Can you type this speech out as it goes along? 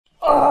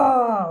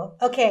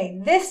Okay,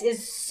 this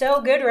is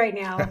so good right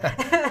now.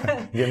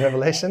 You getting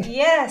revelation?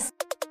 Yes.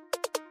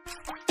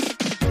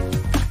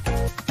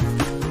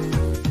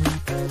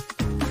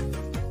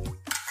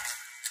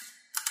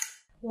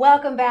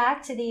 Welcome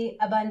back to the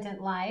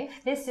Abundant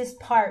Life. This is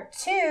part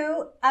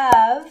 2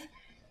 of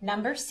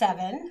number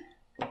 7.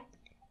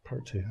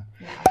 Part 2.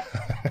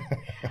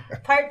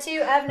 Part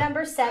 2 of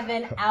number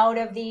 7 out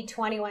of the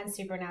 21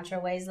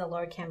 supernatural ways the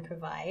Lord can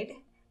provide,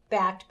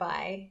 backed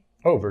by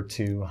over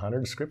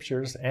 200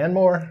 scriptures and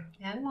more.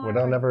 And more. We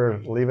don't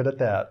ever leave it at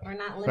that. We're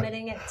not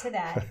limiting it to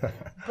that.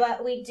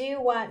 But we do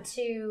want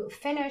to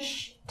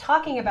finish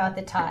talking about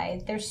the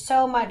tithe. There's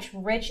so much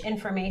rich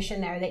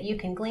information there that you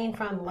can glean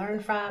from,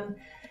 learn from.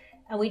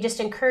 And we just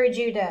encourage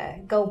you to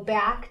go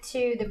back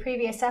to the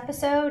previous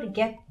episode,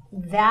 get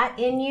that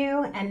in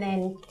you, and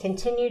then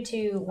continue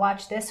to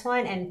watch this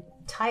one and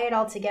tie it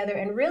all together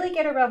and really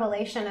get a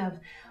revelation of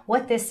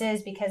what this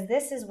is, because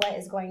this is what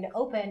is going to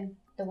open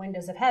the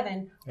windows of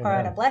heaven, pour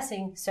out a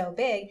blessing so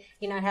big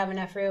you not have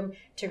enough room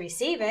to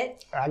receive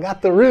it. I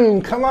got the room.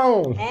 Come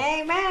on.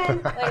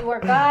 Amen. Like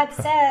where God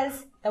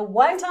says, the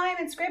one time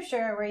in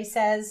Scripture where He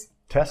says,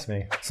 test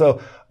me.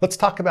 So let's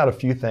talk about a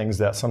few things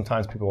that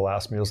sometimes people will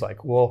ask me. It was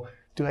like, well,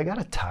 do I got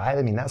to tithe?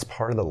 I mean, that's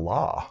part of the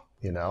law,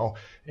 you know?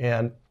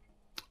 And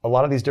a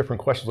lot of these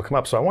different questions will come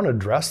up. So I want to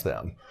address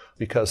them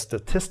because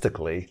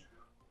statistically,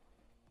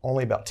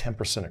 only about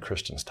 10% of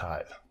Christians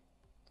tithe.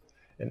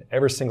 And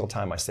every single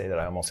time I say that,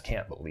 I almost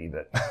can't believe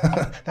it.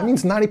 That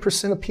means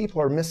 90% of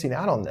people are missing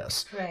out on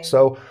this. Right.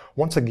 So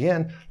once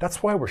again,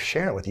 that's why we're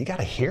sharing it with you. You got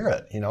to hear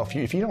it. You know,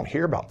 if you don't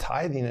hear about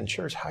tithing in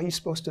church, how are you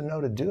supposed to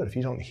know to do it? If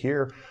you don't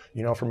hear,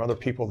 you know, from other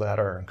people that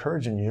are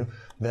encouraging you,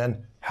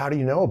 then how do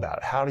you know about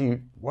it?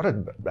 What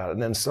about it?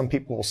 And then some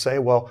people will say,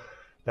 well,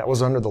 that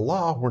was under the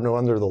law. We're no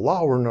under the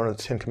law. We're no under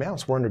the 10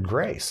 Commandments. We're under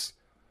grace.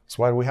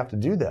 So why do we have to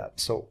do that?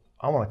 So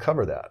I want to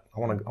cover that. I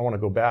want to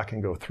go back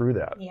and go through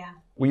that. yeah.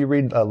 Will you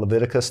read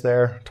Leviticus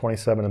there,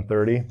 27 and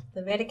 30?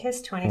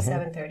 Leviticus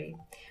 27:30.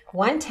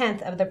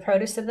 1/10 of the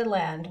produce of the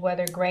land,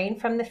 whether grain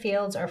from the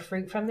fields or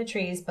fruit from the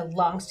trees,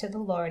 belongs to the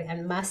Lord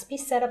and must be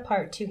set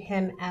apart to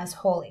Him as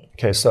holy.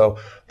 Okay, so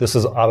this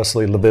is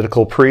obviously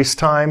Levitical priest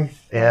time.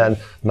 And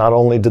not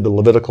only did the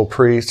Levitical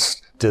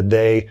priests, did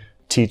they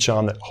teach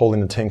on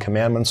holding the 10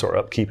 Commandments or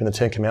upkeeping the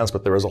 10 Commandments,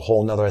 but there was a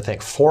whole nother, I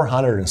think,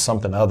 400 and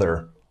something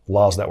other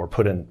laws that were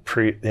put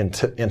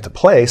into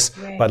place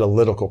by the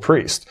Levitical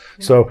priest.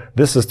 So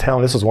this is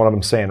one of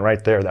them saying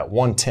right there that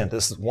 1/10,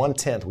 this is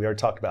 1/10 we already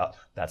talked about,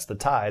 that's the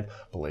tithe,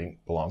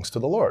 belongs to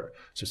the Lord.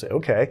 So you say,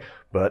 okay,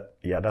 but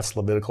yeah, that's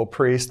Levitical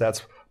priest,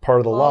 that's part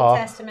of the law.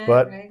 Testament,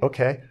 but right?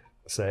 okay,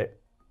 say,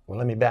 well,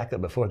 let me back up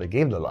before they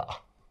gave the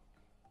law.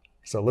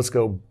 So let's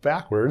go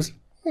backwards.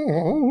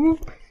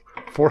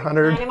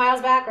 400, 90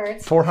 miles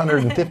backwards.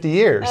 450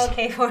 years.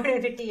 Okay,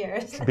 450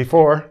 years.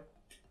 Before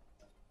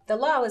The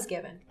law was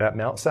given. at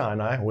Mount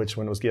Sinai, which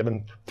when it was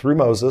given through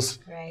Moses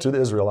Right. to the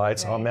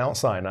Israelites on Mount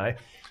Sinai,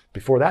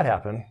 before that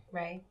happened,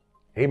 Right.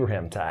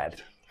 Abraham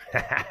tithed.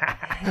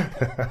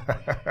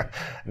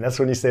 And that's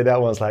when you say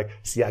that one's like,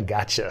 see, I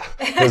gotcha.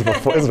 It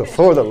was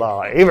before the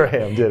law.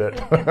 Abraham did it.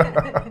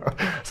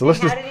 So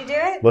How did he do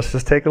it? let's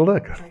just take a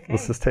look. Okay.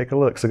 Let's just take a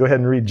look. So go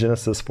ahead and read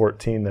Genesis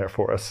 14 there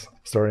for us,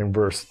 starting in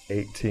verse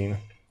 18.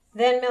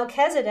 Then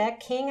Melchizedek,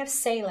 king of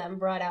Salem,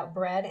 brought out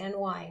bread and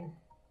wine.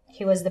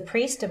 He was the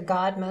priest of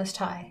God Most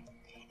High.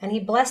 And he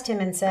blessed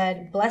him and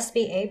said, Blessed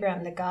be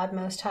Abram, the God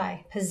Most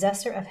High,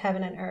 possessor of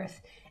heaven and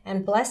earth.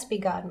 And blessed be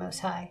God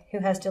Most High, who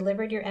has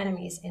delivered your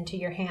enemies into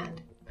your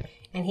hand.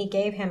 And he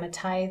gave him a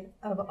tithe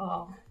of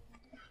all.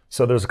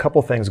 So there's a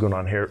couple things going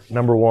on here.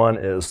 Number one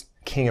is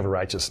king of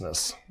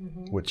righteousness,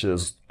 which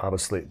is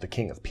obviously the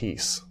king of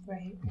peace.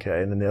 Right.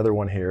 Okay, and then the other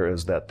one here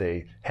is that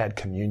they had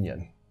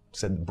communion,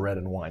 said bread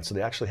and wine. So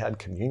they actually had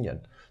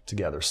communion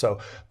together. So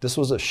this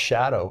was a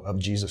shadow of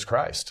Jesus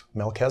Christ,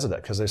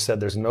 Melchizedek, because they said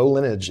there's no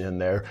lineage in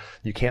there.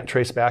 You can't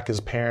trace back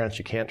his parents.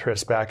 You can't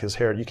trace back his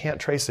heritage. You can't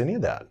trace any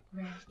of that.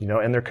 Right. You know,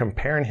 and they're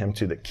comparing him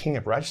to the king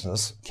of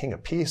righteousness, king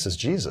of peace is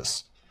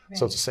Jesus. Right.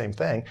 So it's the same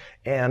thing.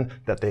 And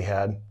that they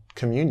had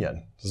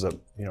communion. This is a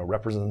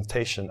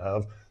representation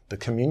of the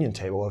communion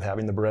table of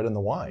having the bread and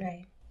the wine.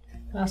 Right.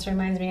 It also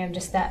reminds me of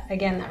just that,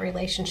 again, that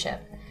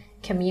relationship,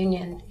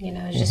 communion,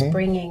 is just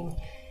bringing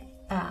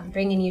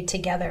you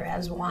together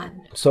as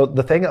one. So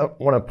the thing I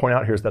want to point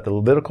out here is that the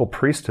Levitical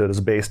priesthood is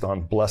based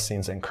on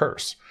blessings and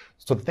curse.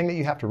 So the thing that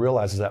you have to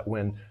realize is that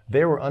when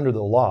they were under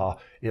the law,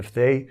 if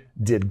they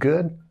did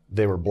good,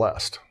 they were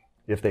blessed.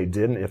 If they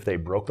didn't, if they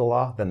broke the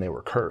law, then they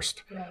were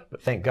cursed. Right.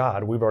 But thank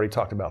God, we've already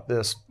talked about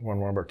this in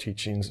one of our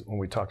teachings when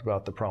we talked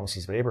about the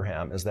promises of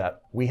Abraham, is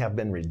that we have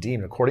been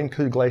redeemed. According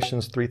to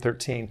Galatians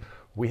 3:13,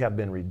 we have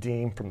been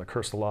redeemed from the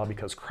curse of the law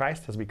because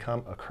Christ has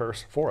become a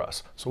curse for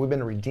us. So we've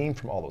been redeemed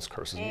from all those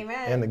curses.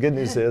 Amen. And the good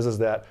news is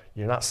that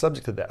you're not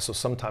subject to that. So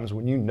sometimes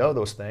when you know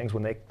those things,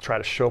 when they try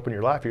to show up in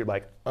your life, you're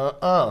like,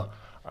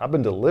 I've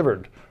been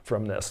delivered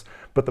from this.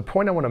 But the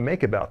point I want to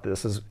make about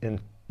this is in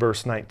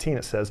verse 19,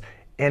 it says,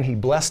 and he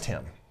blessed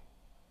him.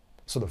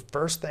 So the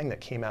first thing that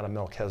came out of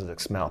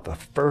Melchizedek's mouth, the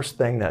first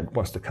thing that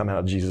wants to come out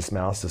of Jesus'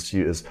 mouth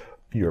is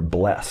you're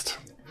blessed.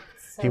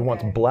 So he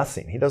wants good.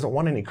 blessing. He doesn't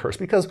want any curse,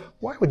 because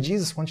why would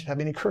Jesus want you to have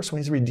any curse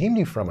when he's redeemed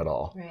you from it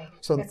all? Right.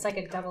 So It's like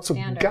a double So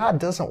standard. God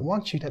doesn't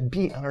want you to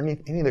be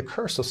underneath any of the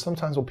curse. So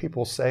sometimes when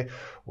people say,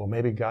 well,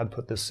 maybe God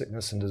put this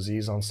sickness and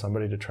disease on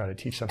somebody to try to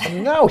teach them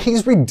something. No,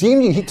 he's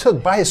redeemed you. He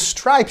took, by his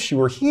stripes, you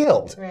were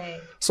healed. Right.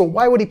 So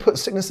why would he put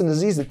sickness and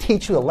disease to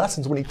teach you the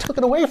lessons when he took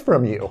it away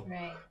from you?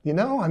 Right. You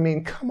know, I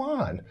mean, come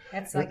on.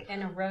 That's like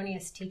an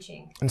erroneous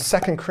teaching. And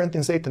 2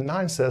 Corinthians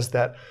 8-9 says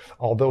that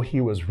although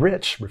he was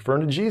rich,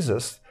 referring to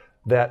Jesus,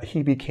 that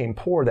he became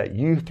poor, that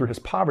you through his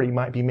poverty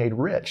might be made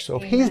rich. So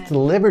if he's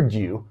delivered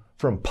you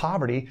from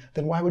poverty,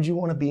 then why would you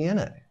want to be in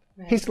it?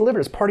 Right. He's delivered.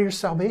 It's part of your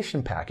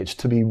salvation package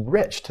to be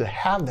rich, to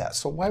have that.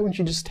 So why wouldn't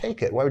you just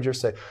take it? Why would you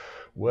say,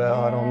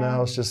 well, I don't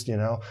know. It's just,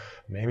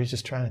 maybe he's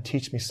just trying to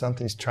teach me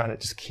something. He's trying to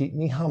just keep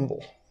me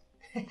humble.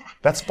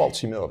 That's false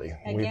humility.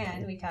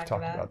 Again, we talked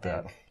about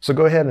that. So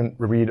go ahead and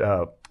read,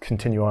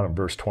 continue on in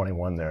verse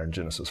 21 there in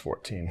Genesis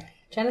 14.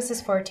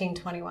 Genesis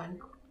 14:21.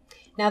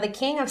 Now the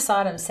king of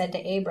Sodom said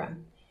to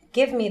Abram,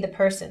 give me the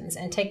persons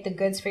and take the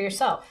goods for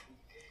yourself.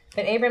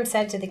 But Abram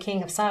said to the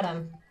king of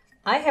Sodom,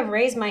 I have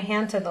raised my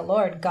hand to the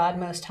Lord, God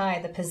Most High,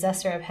 the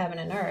possessor of heaven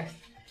and earth,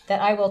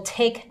 that I will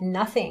take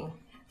nothing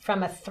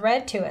from a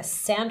thread to a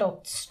sandal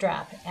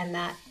strap, and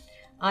that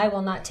I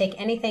will not take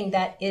anything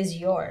that is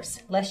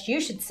yours, lest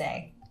you should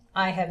say,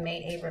 I have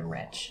made Abram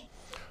rich.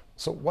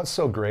 So what's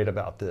so great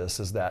about this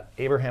is that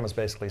Abraham is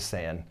basically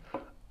saying,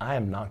 I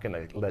am not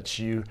going to let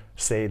you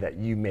say that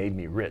you made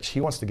me rich.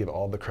 He wants to give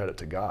all the credit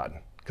to God,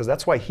 because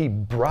that's why he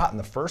brought in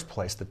the first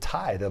place the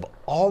tithe of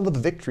all the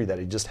victory that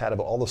he just had, of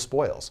all the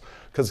spoils.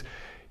 Because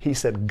he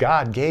said,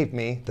 God gave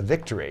me the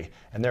victory,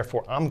 and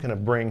therefore I'm going to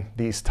bring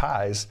these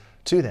tithes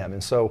to them.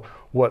 And so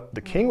what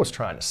the king was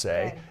trying to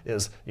say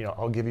is,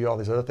 I'll give you all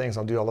these other things,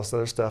 I'll do all this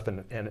other stuff.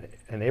 And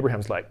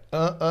Abraham's like,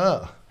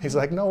 He's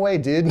like, no way,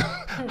 dude.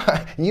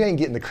 You ain't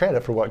getting the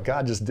credit for what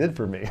God just did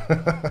for me.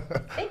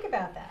 Think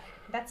about that.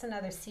 That's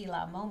another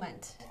Selah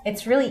moment.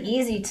 It's really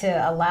easy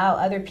to allow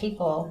other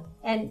people,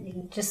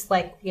 and just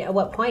like, at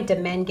what point do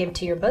men give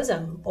to your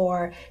bosom?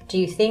 Or do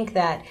you think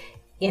that,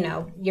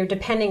 you're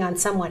depending on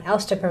someone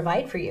else to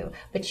provide for you?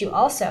 But you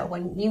also,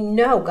 when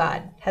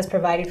God has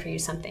provided for you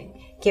something,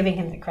 giving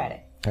him the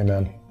credit.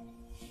 Amen.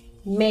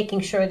 Making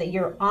sure that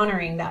you're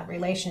honoring that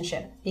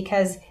relationship,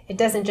 because it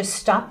doesn't just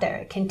stop there.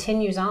 It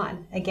continues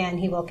on. Again,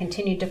 he will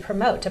continue to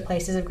promote to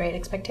places of great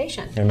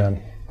expectation.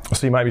 Amen.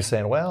 So you might be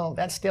saying, well,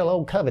 that's still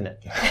Old Covenant.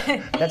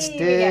 That's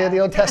still the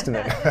Old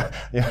Testament.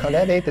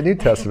 That ain't the New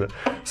Testament.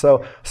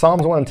 So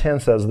Psalms 110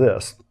 says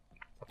this,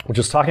 which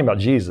is talking about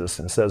Jesus,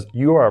 and says,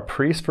 you are a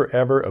priest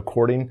forever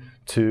according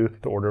to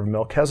the order of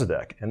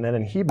Melchizedek. And then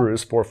in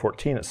Hebrews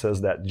 4:14, it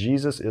says that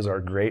Jesus is our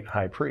great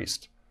high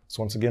priest.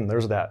 So once again,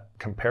 there's that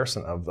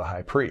comparison of the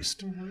high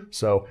priest. Mm-hmm.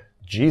 So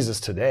Jesus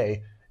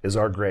today is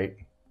our great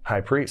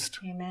high priest.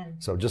 Amen.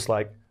 So just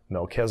like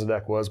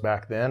Melchizedek was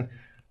back then,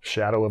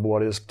 shadow of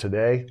what is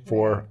today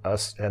for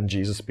us, and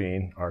Jesus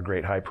being our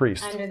great high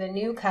priest. Under the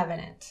new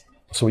covenant.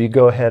 So will you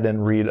go ahead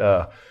and read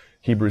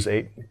Hebrews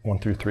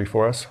 8:1-3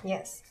 for us?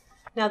 Yes.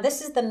 Now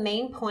this is the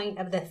main point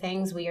of the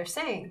things we are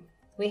saying.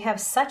 We have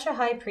such a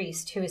high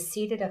priest who is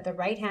seated at the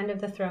right hand of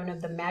the throne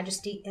of the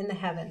majesty in the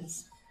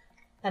heavens,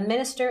 a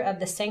minister of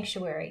the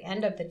sanctuary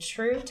and of the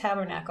true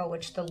tabernacle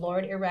which the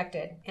Lord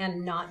erected,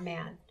 and not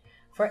man.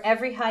 For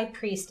every high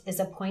priest is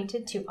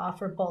appointed to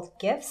offer both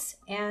gifts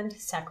and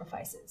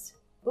sacrifices.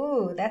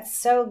 Ooh, that's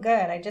so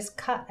good. I just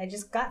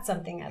got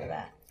something out of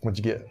that. What'd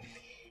you get?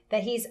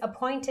 That he's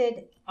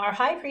appointed, our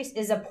high priest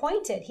is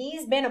appointed,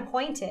 he's been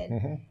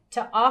appointed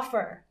to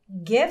offer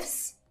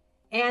gifts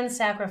and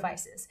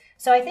sacrifices.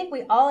 So I think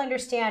we all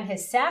understand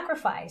his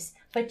sacrifice,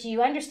 but do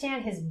you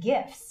understand his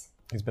gifts?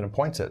 He's been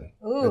appointed.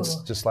 Ooh. It's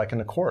just like in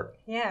the court.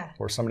 Yeah.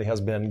 Where somebody has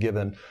been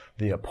given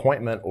the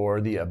appointment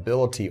or the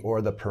ability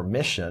or the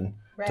permission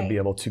to be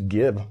able to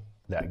give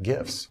that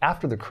gifts.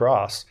 After the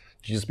cross,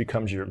 Jesus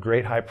becomes your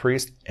great high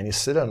priest, and he's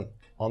sitting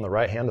on the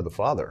right hand of the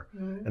Father.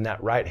 Mm-hmm. And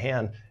that right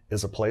hand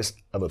is a place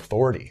of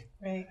authority.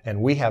 Right.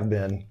 And we have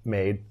been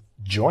made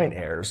joint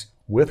heirs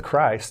with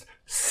Christ,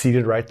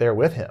 seated right there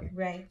with him.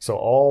 Right. So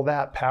all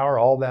that power,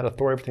 all that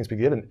authority,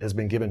 everything's has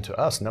been given to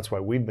us, and that's why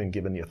we've been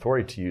given the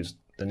authority to use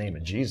the name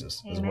of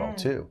Jesus as well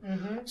too.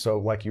 Mm-hmm. So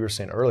like you were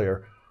saying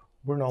earlier,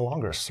 we're no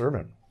longer a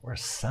servant, we're a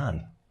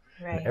son.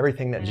 Right. And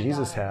everything that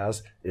Jesus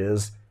has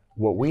is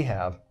what we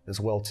have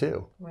as well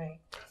too. Right.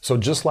 So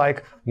just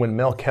like when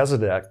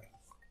Melchizedek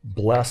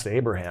blessed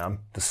Abraham,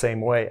 the same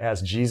way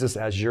as Jesus,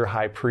 as your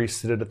high priest,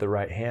 seated at the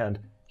right hand,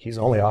 he's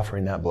only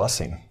offering that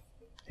blessing.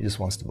 He just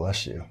wants to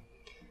bless you.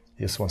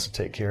 He just wants to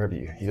take care of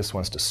you. He just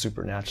wants to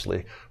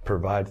supernaturally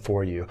provide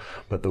for you.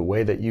 But the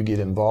way that you get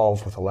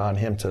involved with allowing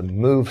him to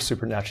move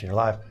supernaturally in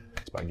your life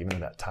is by giving him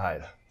that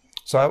tithe.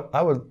 So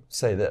I would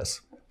say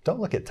this,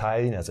 don't look at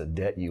tithing as a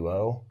debt you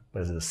owe,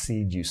 but as a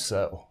seed you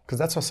sow. Because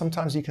that's how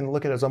sometimes you can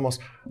look at it as almost,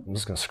 I'm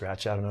just going to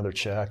scratch out another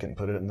check and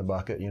put it in the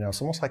bucket.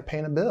 It's almost like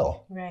paying a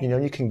bill. Right.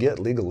 You can get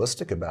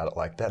legalistic about it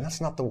like that. And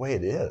that's not the way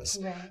it is.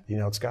 Right.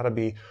 It's got to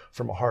be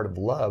from a heart of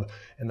love.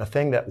 And the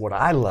thing that what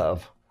I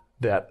love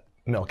that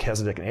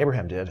Melchizedek and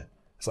Abraham did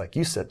is, like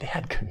you said, they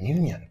had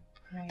communion.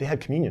 Right. They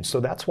had communion. So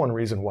that's one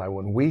reason why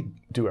when we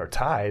do our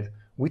tithe,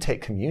 we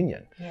take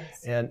communion.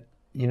 Yes. And,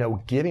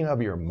 giving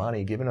of your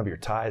money, giving of your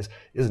tithes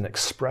is an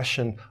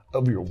expression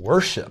of your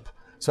worship.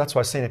 So that's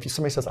why I'm saying, if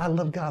somebody says, I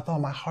love God with all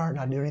my heart and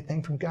I do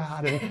anything from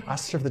God and I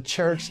serve the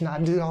church and I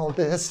do all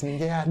this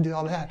and I do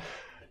all that.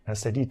 And I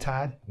say, do you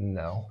tithe?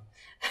 No.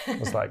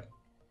 It's like,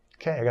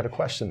 okay, I got to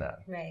question that.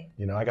 Right.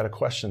 I got to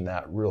question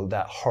that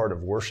heart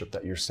of worship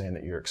that you're saying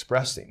that you're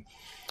expressing.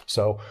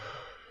 So,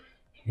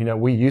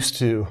 we used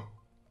to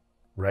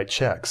write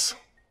checks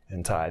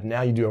and tithe.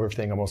 Now you do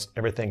almost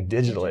everything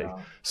digitally.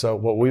 Digital. So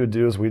what we would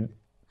do is we'd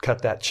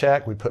cut that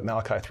check, we'd put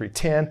Malachi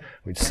 3:10,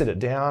 we'd sit it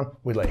down,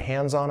 we'd lay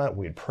hands on it,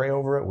 we'd pray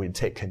over it, we'd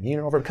take communion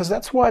over it, because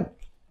that's what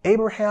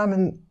Abraham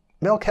and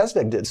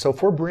Melchizedek did. So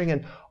if we're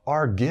bringing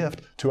our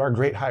gift to our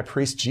great high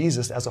priest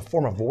Jesus as a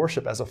form of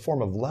worship, as a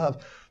form of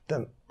love,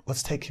 then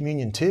let's take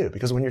communion too.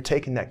 Because when you're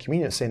taking that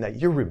communion, it's saying that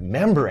you're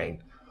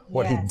remembering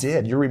what he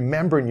did. You're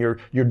remembering,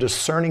 you're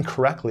discerning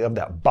correctly of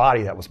that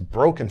body that was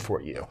broken for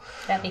you.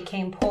 That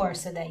became poor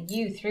so that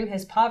you, through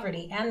his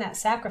poverty and that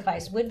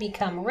sacrifice, would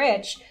become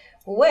rich,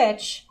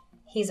 which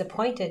he's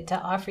appointed to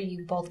offer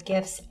you both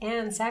gifts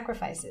and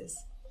sacrifices.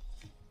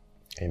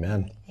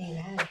 Amen.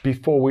 Amen.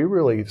 Before we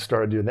really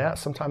started doing that,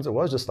 sometimes it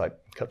was just like,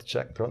 cut the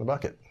check and throw it in the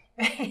bucket.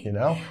 There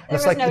it's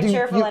was like no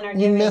cheerful in our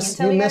giving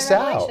until we got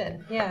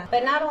revelation. Yeah,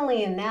 but not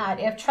only in that,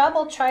 if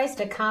trouble tries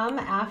to come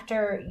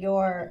after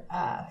your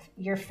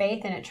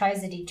faith and it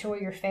tries to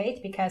detour your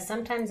faith, because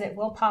sometimes it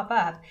will pop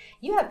up,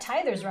 you have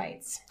tithers'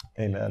 rights.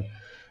 Amen.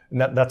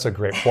 And that's a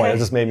great point. It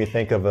just made me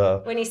think of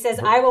when he says,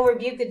 "I will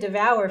rebuke the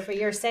devourer for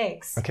your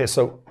sakes." Okay,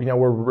 so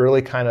we're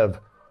really kind of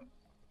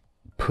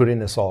putting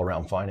this all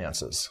around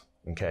finances.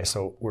 Okay,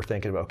 so we're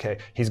thinking about, okay,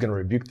 he's going to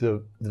rebuke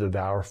the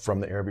devourer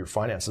from the area of your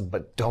finances,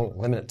 but don't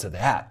limit it to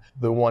that.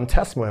 The one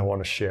testimony I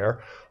want to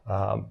share,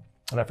 and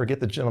I forget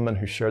the gentleman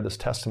who shared this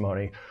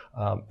testimony,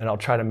 and I'll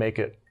try to make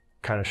it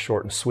kind of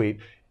short and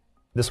sweet.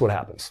 This is what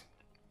happens.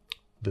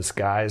 This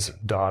guy's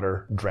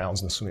daughter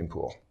drowns in the swimming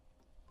pool.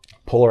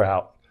 Pull her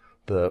out.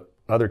 The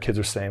other kids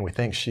are saying, we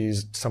think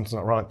something's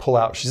not wrong. Pull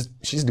out.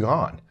 She's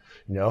gone.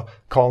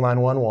 Call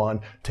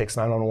 911, takes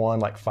 911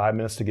 like 5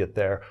 minutes to get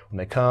there. When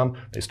they come,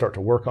 they start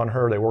to work on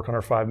her. They work on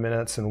her 5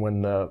 minutes. And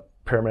when the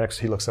paramedics,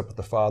 he looks up at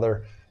the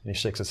father and he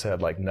shakes his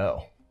head like,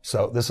 no.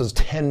 So this is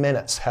 10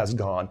 minutes has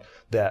gone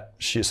that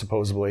she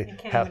supposedly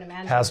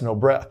has no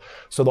breath.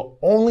 So the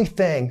only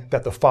thing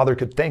that the father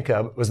could think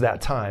of was that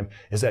time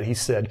is that he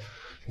said,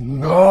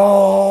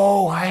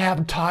 no, I have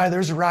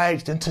tithers'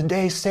 rights. And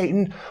today,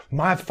 Satan,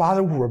 my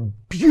father will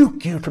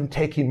rebuke you from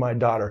taking my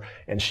daughter.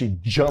 And she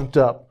jumped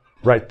up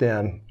right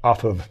then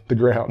off of the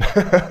ground.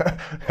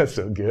 That's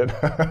so good.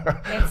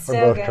 It's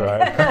so good.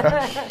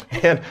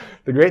 And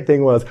the great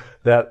thing was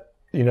that,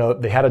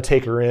 they had to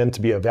take her in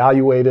to be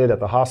evaluated at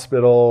the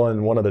hospital.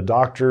 And one of the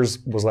doctors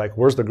was like,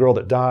 where's the girl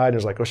that died? And he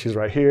was like, oh, she's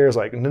right here. He's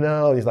like,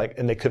 no. And he's like,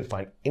 and they couldn't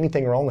find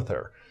anything wrong with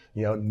her.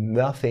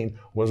 Nothing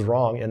was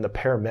wrong. And the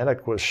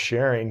paramedic was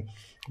sharing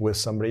with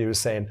somebody who was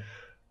saying,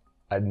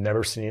 I'd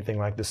never seen anything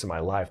like this in my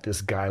life.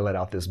 This guy let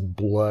out this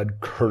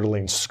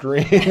blood-curdling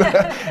scream.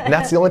 And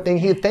that's the only thing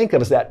he'd think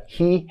of, is that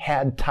he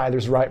had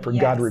tithers' right for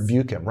God to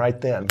rebuke him right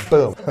then.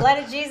 Boom. The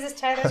blood of Jesus,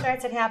 tithers'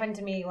 rights. Had happened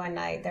to me one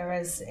night. There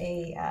was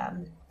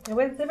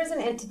there was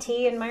an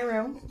entity in my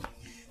room.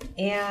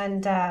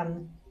 And,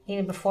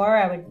 before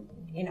I would,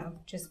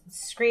 just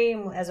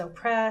scream as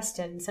oppressed.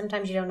 And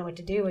sometimes you don't know what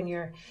to do when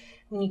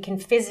you can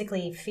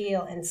physically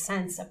feel and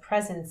sense a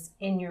presence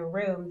in your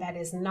room that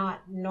is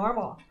not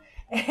normal.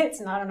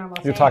 It's not a normal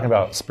thing. You're talking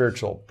about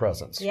spiritual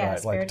presence,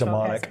 right? Like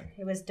demonic. Presence.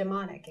 It was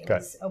demonic. It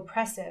was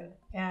oppressive.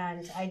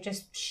 And I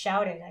just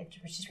shouted. I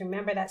just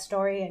remember that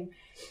story, and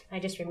I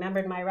just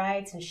remembered my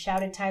rights and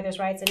shouted tithers'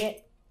 rights, and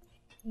it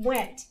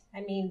went.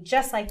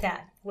 Just like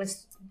that,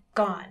 was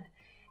gone.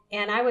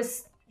 And I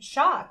was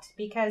shocked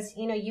because,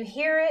 you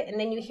hear it, and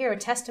then you hear a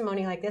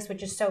testimony like this,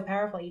 which is so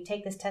powerful. You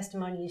take this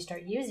testimony, you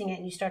start using it,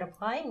 and you start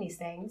applying these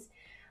things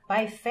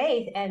by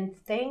faith, and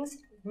things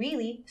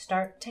really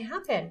start to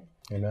happen.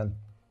 Amen.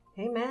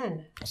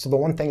 Amen. So the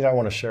one thing I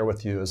want to share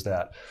with you is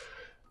that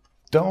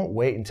don't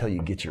wait until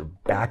you get your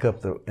back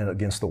up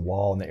against the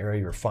wall in the area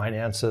of your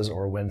finances,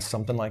 or when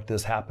something like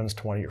this happens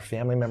to one of your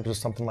family members or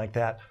something like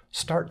that.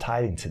 Start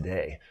tithing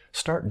today.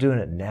 Start doing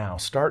it now.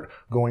 Start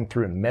going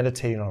through and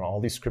meditating on all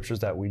these scriptures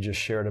that we just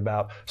shared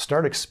about.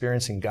 Start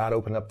experiencing God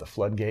open up the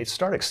floodgates.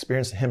 Start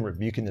experiencing Him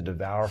rebuking the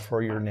devourer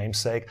for your name's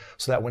sake,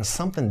 so that when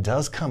something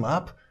does come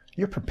up,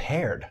 you're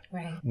prepared.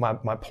 Right.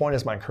 My point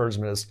is, my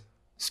encouragement is,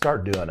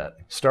 start doing it.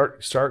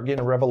 Start getting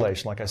a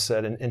revelation, like I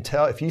said, and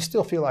until, if you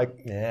still feel like,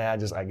 I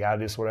got to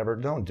do this, whatever,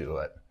 don't do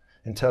it.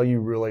 Until you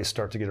really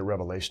start to get a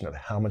revelation of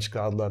how much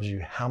God loves you,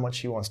 how much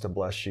He wants to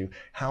bless you,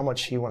 how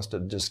much He wants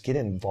to just get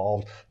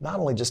involved, not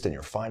only just in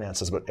your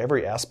finances, but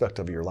every aspect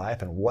of your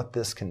life, and what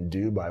this can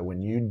do by when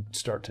you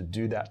start to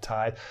do that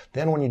tithe.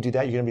 Then when you do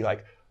that, you're going to be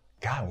like,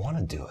 God, I want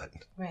to do it.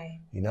 Right.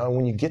 And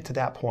when you get to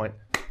that point,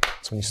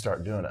 that's when you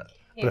start doing it.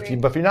 But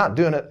if you're not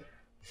doing it,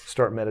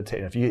 Start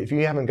meditating. If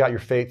you haven't got your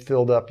faith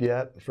filled up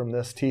yet from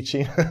this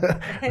teaching,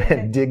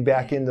 dig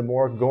back into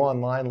more. Go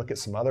online, look at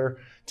some other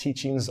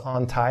teachings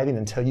on tithing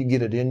until you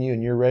get it in you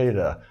and you're ready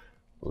to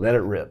let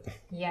it rip.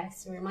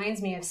 Yes, it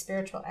reminds me of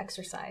spiritual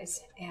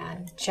exercise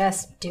and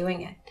just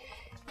doing it.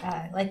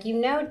 Like you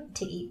know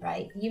to eat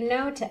right, you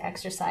know to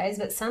exercise,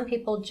 but some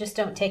people just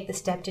don't take the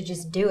step to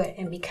just do it.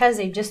 And because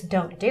they just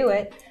don't do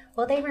it,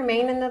 well, they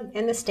remain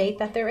in the state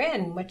that they're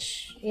in,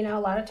 which, you know,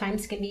 a lot of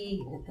times can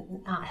be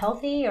not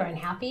healthy or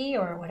unhappy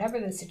or whatever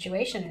the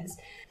situation is.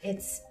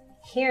 It's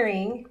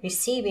hearing,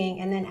 receiving,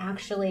 and then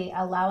actually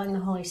allowing the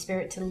Holy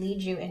Spirit to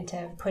lead you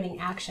into putting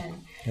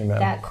action. Amen.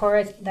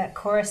 That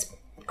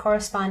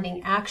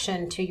corresponding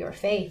action to your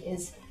faith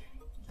is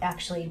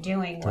actually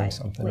doing what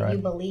you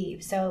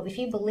believe. So if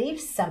you believe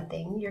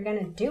something, you're going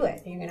to do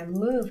it. You're going to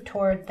move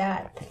toward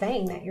that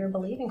thing that you're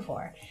believing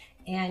for.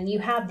 And you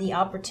have the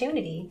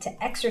opportunity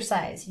to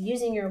exercise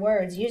using your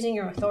words, using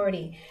your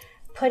authority,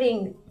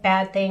 putting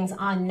bad things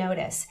on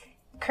notice,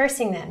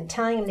 cursing them,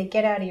 telling them to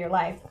get out of your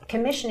life,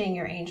 commissioning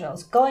your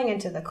angels, going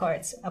into the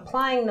courts,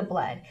 applying the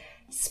blood,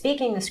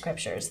 speaking the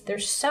scriptures.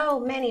 There's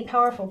so many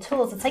powerful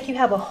tools. It's like you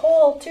have a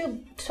whole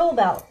tool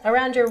belt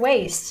around your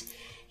waist,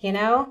 you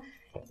know?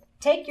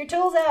 Take your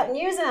tools out and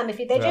use them. If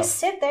they just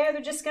sit there,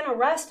 they're just going to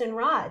rust and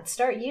rot.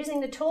 Start using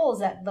the tools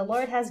that the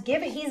Lord has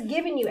given. He's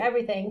given you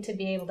everything to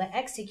be able to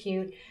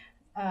execute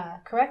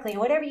correctly. And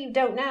whatever you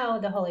don't know,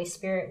 the Holy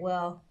Spirit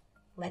will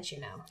let you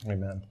know.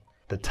 Amen.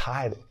 The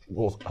tithe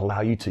will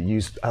allow you to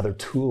use other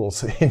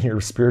tools in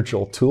your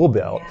spiritual tool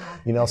belt. Yeah,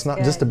 you know, it's not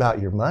just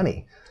about your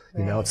money.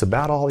 You know, it's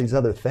about all these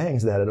other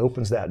things that it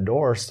opens that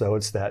door. So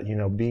it's that, you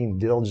know, being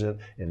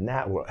diligent in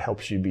that what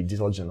helps you be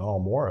diligent in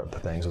all more of the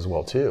things as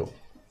well, too.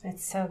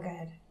 It's so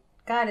good.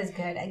 God is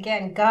good.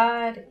 Again,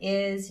 God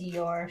is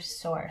your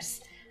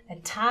source. A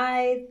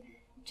tithe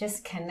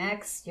just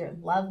connects your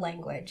love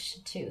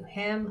language to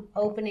Him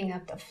opening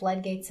up the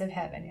floodgates of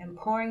heaven and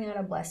pouring out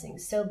a blessing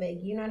so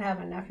big you don't have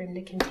enough room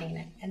to contain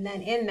it. And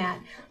then in that,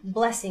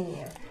 blessing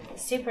you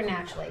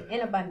supernaturally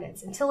in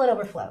abundance until it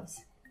overflows.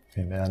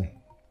 Amen.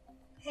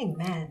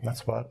 Amen.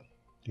 That's what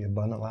the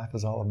abundant life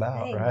is all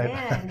about, Amen.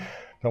 right?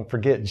 Don't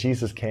forget,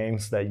 Jesus came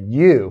so that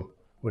you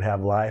would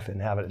have life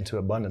and have it into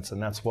abundance. And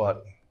that's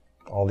what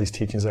all these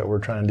teachings that we're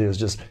trying to do is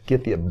just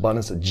get the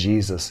abundance of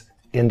Jesus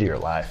into your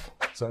life.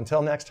 So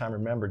until next time,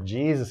 remember,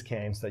 Jesus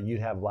came so that you'd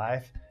have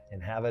life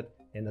and have it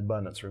in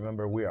abundance.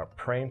 Remember, we are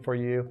praying for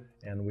you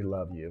and we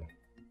love you.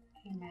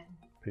 Amen.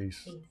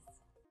 Peace. Peace.